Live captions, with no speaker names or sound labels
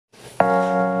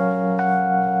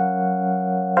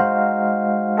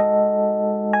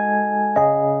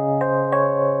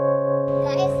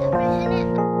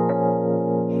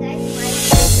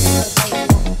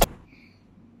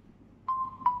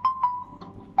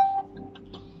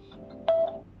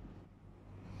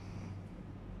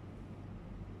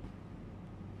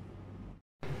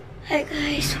Hi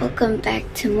guys, welcome back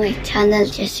to my channel.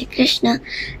 Jai Shri Krishna.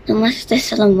 Namaste,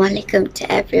 Assalamualaikum to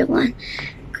everyone.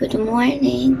 Good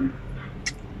morning.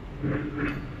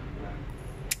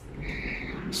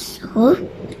 So,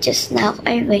 just now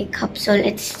I wake up, so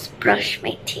let's brush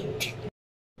my teeth.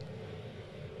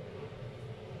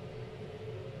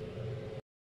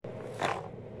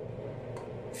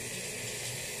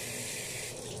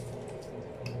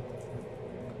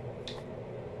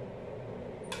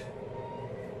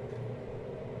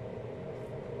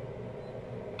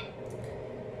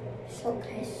 So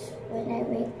guys, when I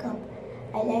wake up,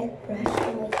 I like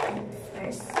brushing my teeth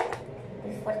first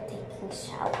before taking a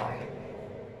shower.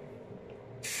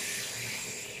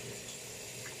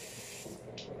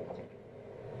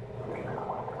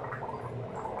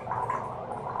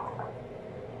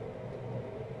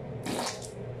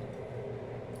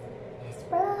 Let's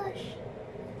brush.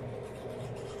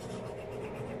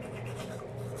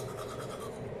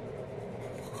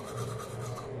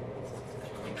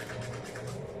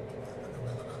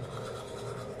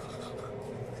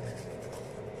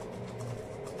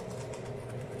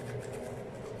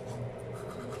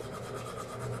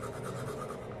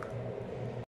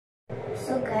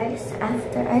 So guys,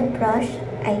 after I brush,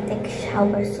 I take a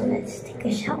shower. So let's take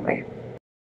a shower.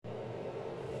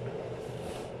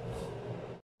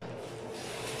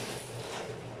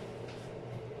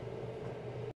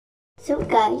 So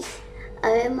guys,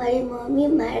 હવે મારી mummy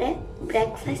મારે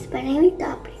breakfast બનાવી તો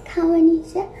આપણે ખાવાની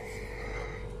છે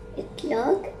idli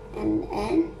and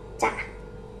ચા.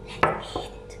 Let's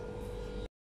eat.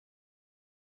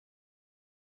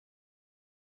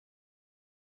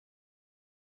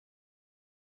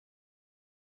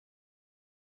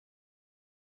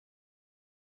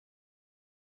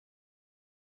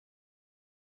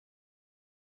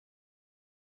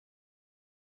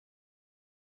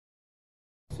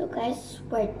 So guys,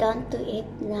 we're done to eat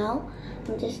now.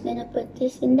 I'm just gonna put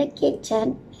this in the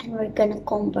kitchen and we're gonna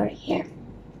comb our hair.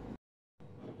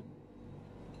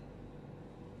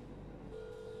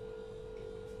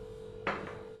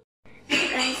 So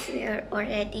guys, we are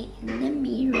already in the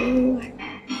mirror.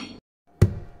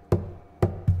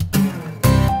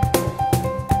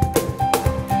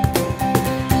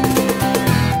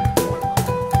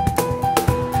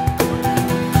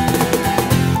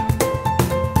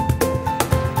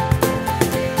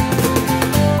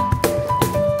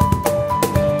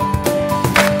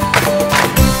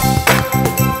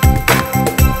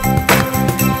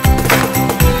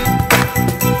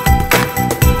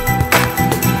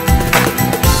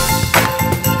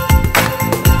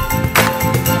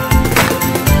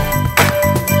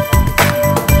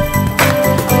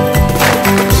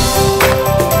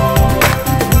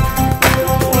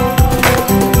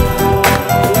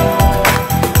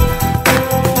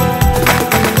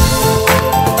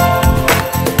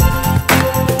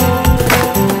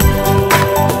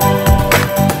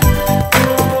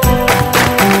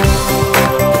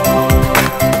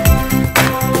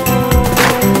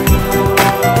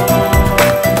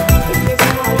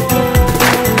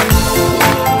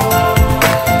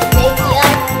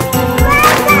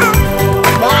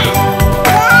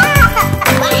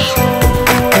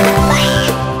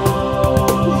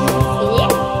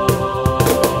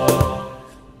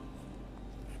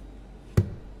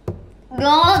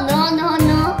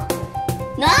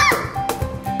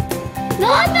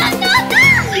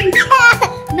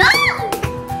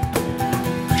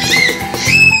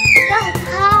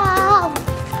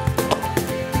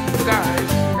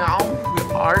 Guys, now we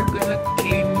are gonna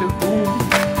clean the room.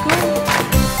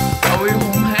 Our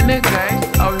room है ना guys,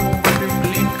 our room को भी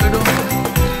clean करो.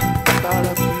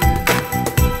 ताला भी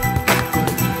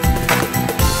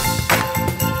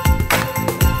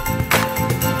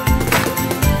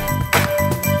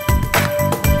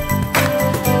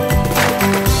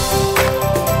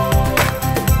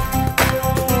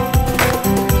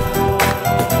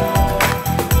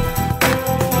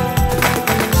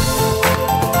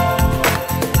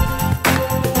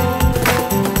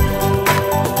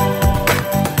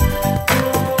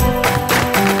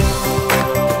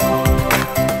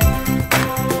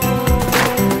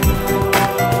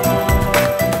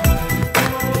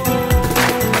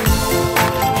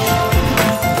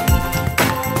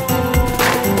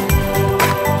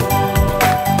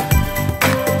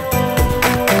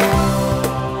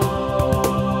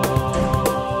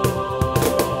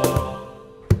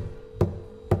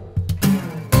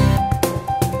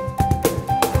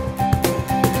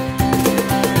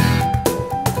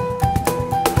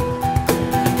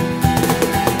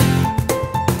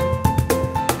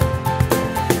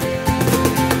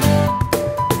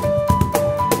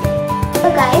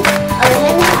guys,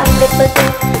 अगले में आप देखो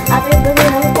तो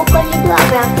हमको कल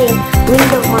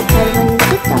મકર બની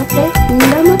છે તો આપણે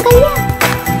ઊંડામાં કરીએ.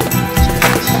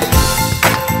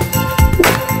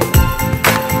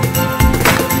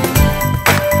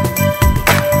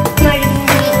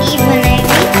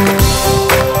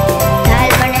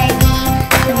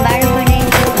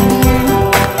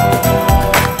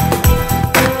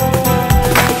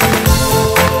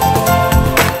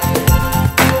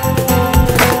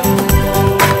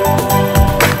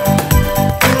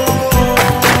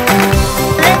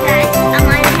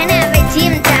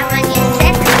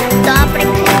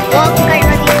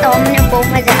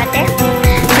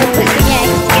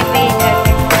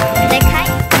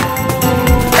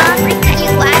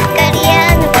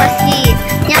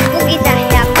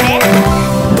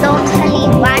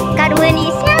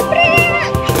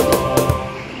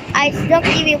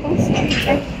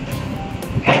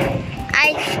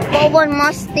 બહુ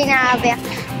મસ્તી ના આવ્યા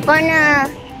પણ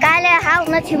કાલે હાવ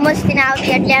નથી મસ્તી ના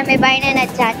આવતી એટલે અમે બાઈને ન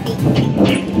જાતી.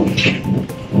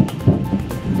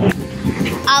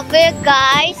 હવે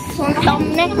ગાઈસ હું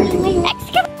તમને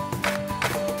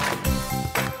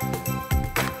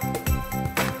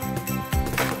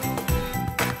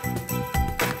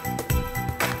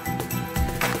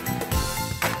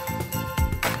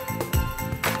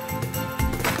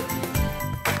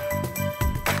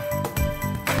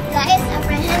guys,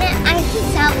 આપણે હેને અહીંથી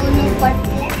સાબુનું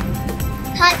પડશે.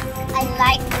 હા, I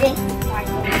like this part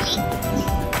only.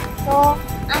 So,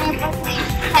 આને પછી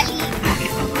ખાલી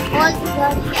હોલ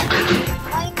કરીએ.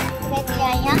 કોઈ નથી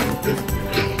અહીંયા.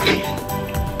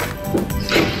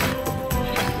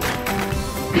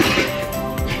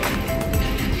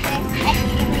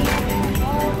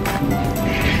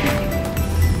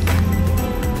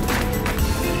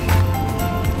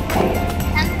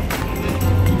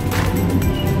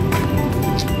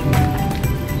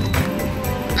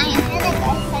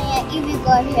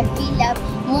 Happy love,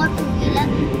 more to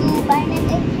love to buy ને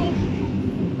દેખાય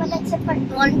ભલે છે પણ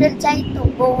અંદર જાય તો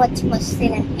બહુ જ મસ્તી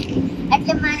લાગે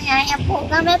એટલે મારે અહીંયા બહુ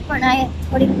ગમે પણ અહીંયા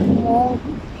થોડીક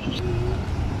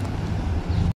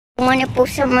મને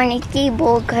પૂછો મને કી બહુ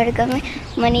ઘર ગમે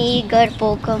મને એ ઘર બહુ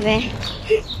ગમે.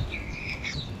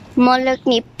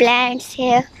 મલકની પ્લાન્ટ છે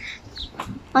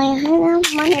અહીંયા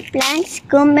મને પ્લાન્ટ્સ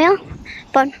ગમે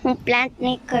પણ હું પ્લાન્ટ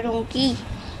નહીં કरूँगी.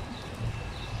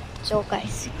 જો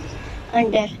guys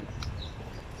under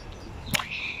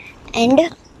and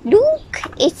look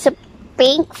it's a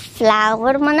pink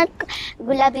flower મને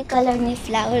ગુલાબી કલરની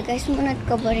ફ્લાવર ગાઈસ મને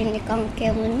ખબર નહીં કામ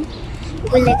કેવું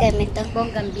ભૂલે ગઈ મેં તો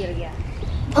ભોંગમ્બિરિયા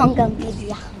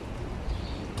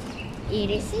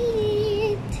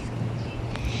ઇરેસીટ.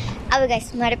 હવે ગાઈસ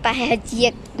મારી પાસે હજી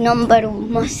એક નંબર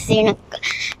મસ્ત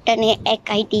તને એક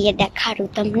આઈડિયા દેખાડું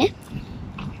તમને.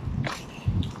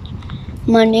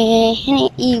 મને હેને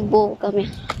ઈ બહુ ગમે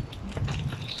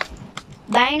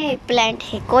બાયણે પ્લાન્ટ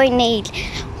હે કોઈ નહીં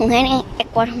હું એને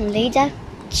એકવાર હું લઈ જા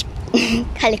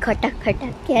ખાલી ખટાક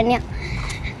કે અને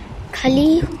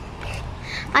ખાલી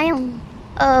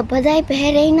અહીંયા બધાય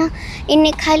પહેરેના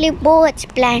એને ખાલી બહુ જ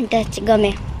પ્લાન્ટ જ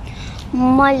ગમે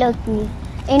મલકની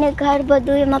એને ઘર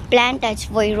બધું એમાં પ્લાન્ટ જ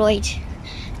હોય રોજ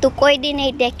તો કોઈ દી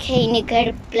નહીં દેખે એને ઘર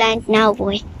પ્લાન્ટ ના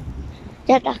હોય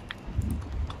જતા.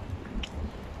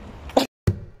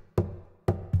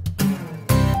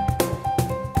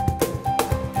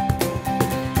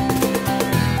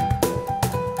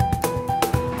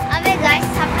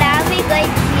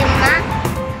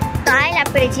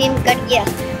 આપણે જીમ કરીએ.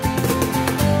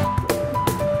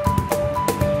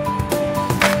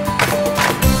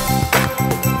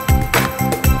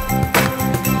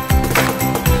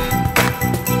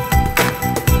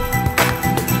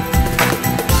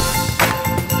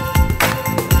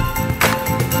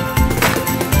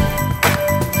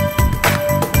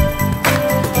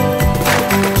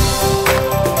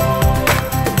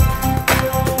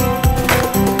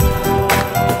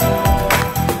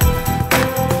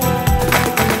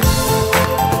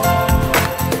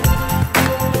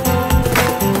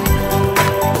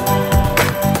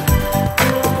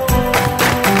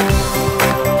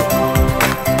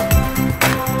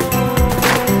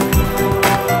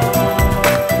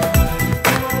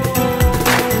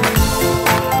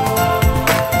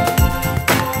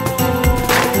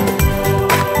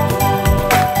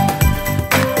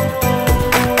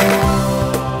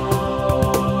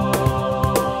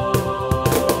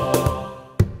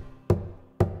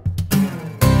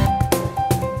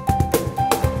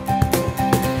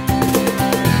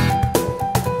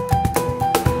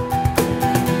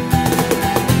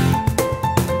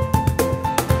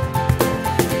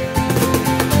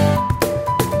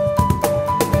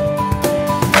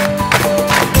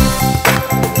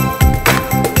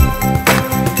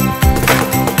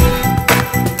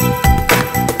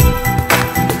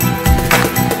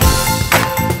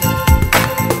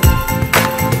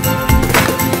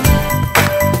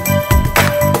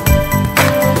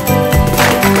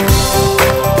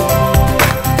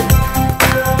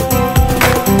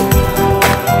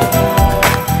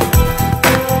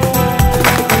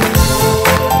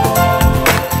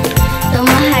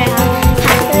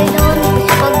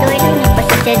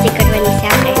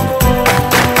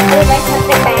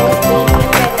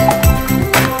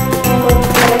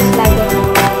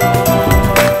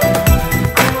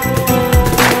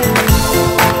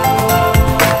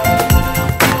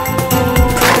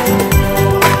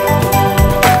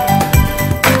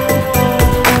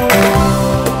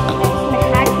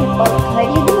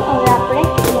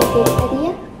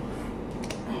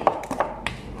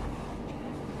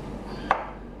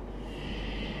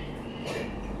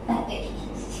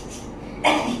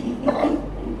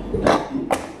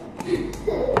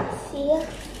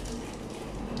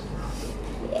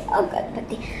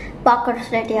 પકડ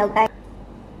રેડી આવ guys.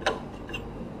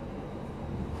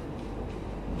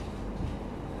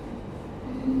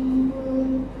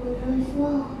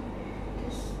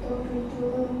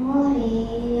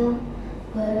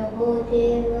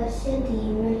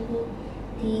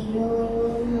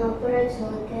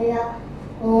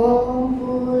 Om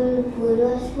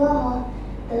Bhurvasvaha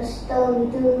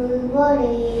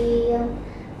Tastaviturvarenyam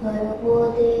Bhargo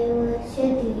Devasya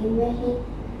Dhimahi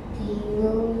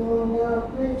Dhiyo Yo Na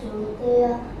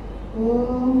Prachodayat.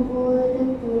 Om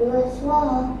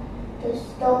Bhurvasvaha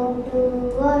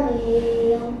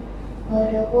Tastaviturvarenyam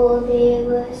Bhargo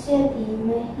Devasya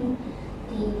Dhimahi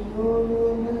Dhiyo Yo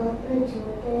Na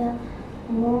Prachodayat.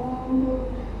 Om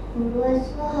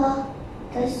Bhurvasvaha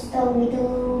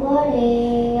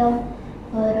Tastaviturvarenyam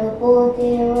Bhargo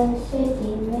Devasya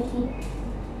Dhimahi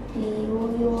Dhiyo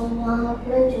Yo Na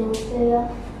Prachodayat.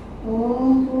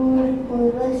 Om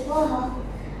Bhurvasvaha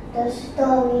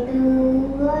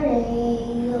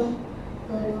Tastaviturvarenyam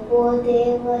Bhargo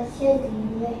Devasya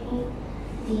Dhimahi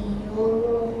Dhiyo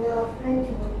Yo Na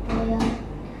Prachodayat.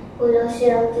 बोलो श्री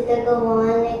रामचंद्र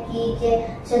भगवान की जय,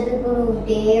 सद्गुरु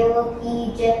देव की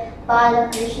जय,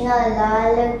 बालकृष्ण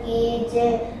लाल की जय.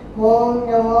 ओम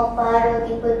नमो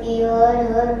पार्वतीपति हर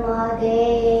हर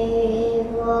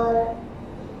Mahadev.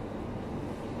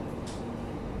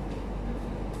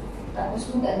 Tapos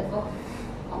mo ganito,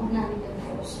 ako namin yung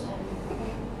tapos.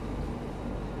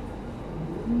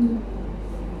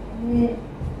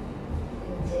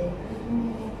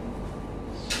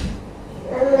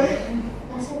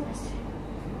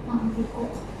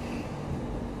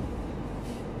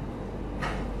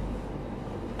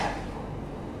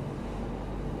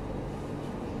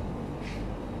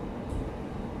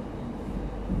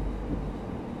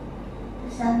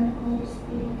 Sabi ko yung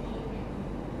spirit.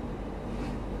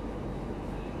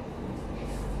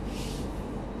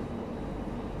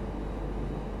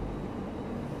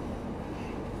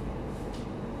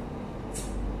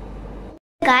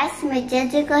 Guys मैं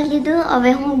जे कर लीधु.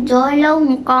 હવે હું જોઈ લઉં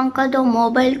હું કામ कर दो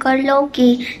मोबाइल कर लઉં कि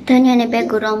ધન્ય ને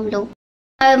ભેગું રમ લઉં.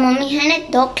 હવે મમ્મી હે ને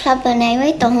ઢોકળા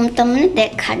બનાવ્યા તો હું તમને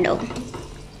દેખાડું.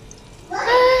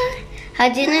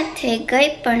 હજી ન થઈ ગઈ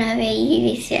પણ હવે એ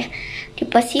વિશે કે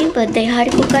પછી બધે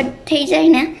હરકું કટ થઈ જાય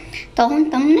ને તો હું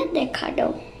તમને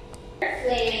દેખાડું.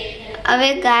 હવે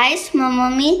ગાઈસ મારી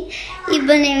મમ્મી ઈ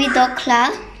બનાવી ઢોકળા.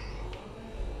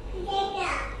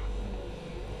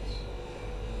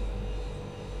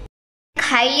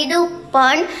 ખાઈ લીધું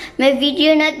પણ મેં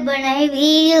વિડીયો નથી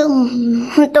બનાવી.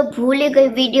 હું તો ભૂલી ગઈ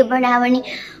વિડીયો બનાવવાની.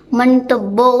 મને તો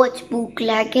બહુ જ ભૂખ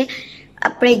લાગે.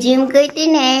 આપણે જીમ ગઈ હતી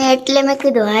ને એટલે મેં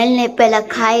કીધું હાલ ને પહેલાં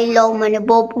ખાઈ લઉં, મને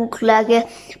બહુ ભૂખ લાગે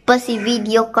પછી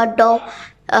વિડીયો કાઢો.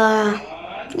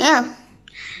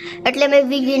 એટલે મેં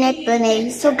વિડીયો નથી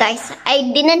બનાવી. So guys I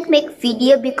didn't make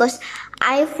video because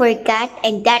I forgot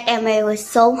and that time I was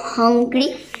so hungry.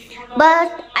 But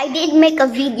I did make a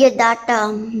video that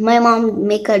my mom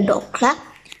make a dhokla,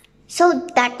 so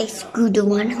that is good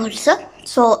one also.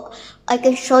 So I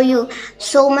can show you.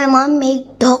 So my mom made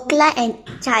dhokla and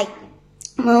chai.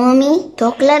 My mommy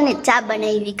dhokla ne chai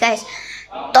બનાવી guys.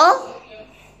 તો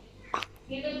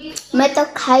મેં તો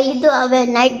ખાઈ લીધું. હવે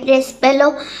night dress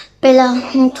પહેલા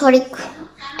હું થોડીક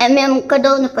એમ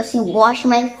કરું ને પછી wash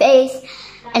my face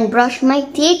and brush my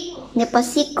teeth ને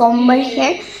પછી કોમ્બ માય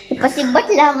હેર ને પછી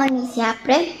બદલાવાની છે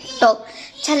આપણે. તો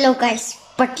ચાલો ગાઈસ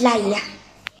બદલાઈએ.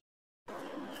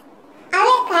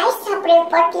 હવે ગાઈસ આપણે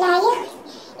બદલાઈએ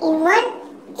ઇન 1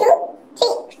 2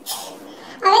 3.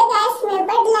 હવે ગાઈસ મેં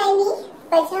બદલાવી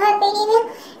પજામા પહેરીને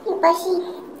પછી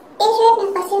ટી-શર્ટ ને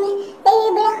પછી મેં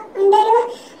બેબી બ્રા અંદર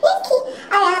નાખી.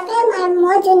 હવે આપણે મારા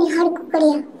મોજોને હરકું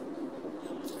કરીએ.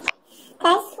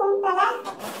 ગાઈસ હું પહેલા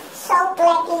soap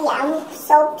like yum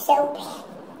soap.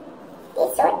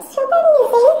 This one's so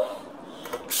amusing.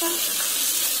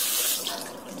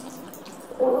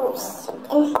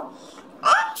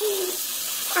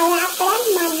 હવે આપણે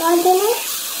મારા મોઢુને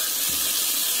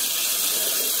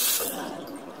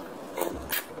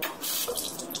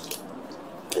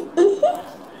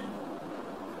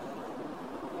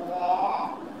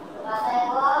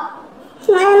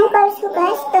હું કરશું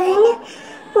ગાઈસ તો હે ને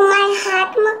હું મારા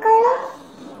હાથમાં કરું.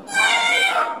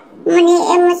 મને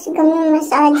એમ જ ગમે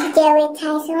મસાજ જેવી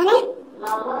થાય છે મને.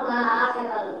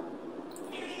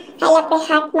 હાલ આપણે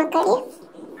હાથમાં કરીએ.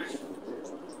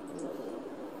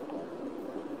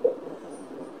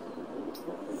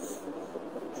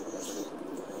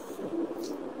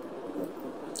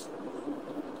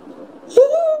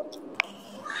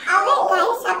 હવે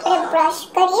ગાઈસ આપણે બ્રશ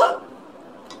કરીએ.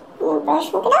 બ્રશ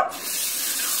મૂકી દો.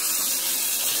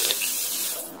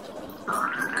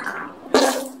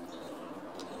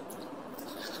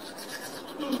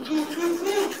 હવે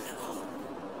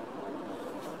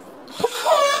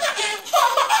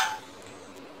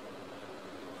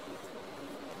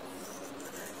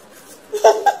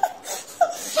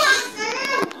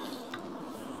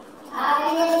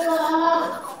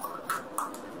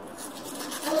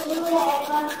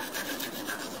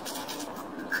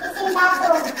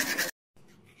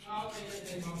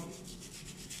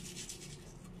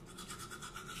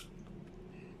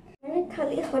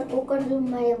जो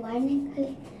मारे वार निकाले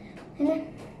है ना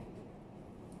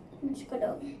मुझको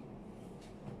दो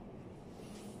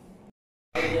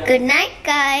Good night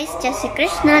guys. Jai Shri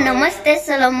Krishna. Namaste.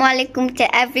 Assalamualaikum to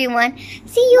everyone.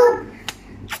 See you.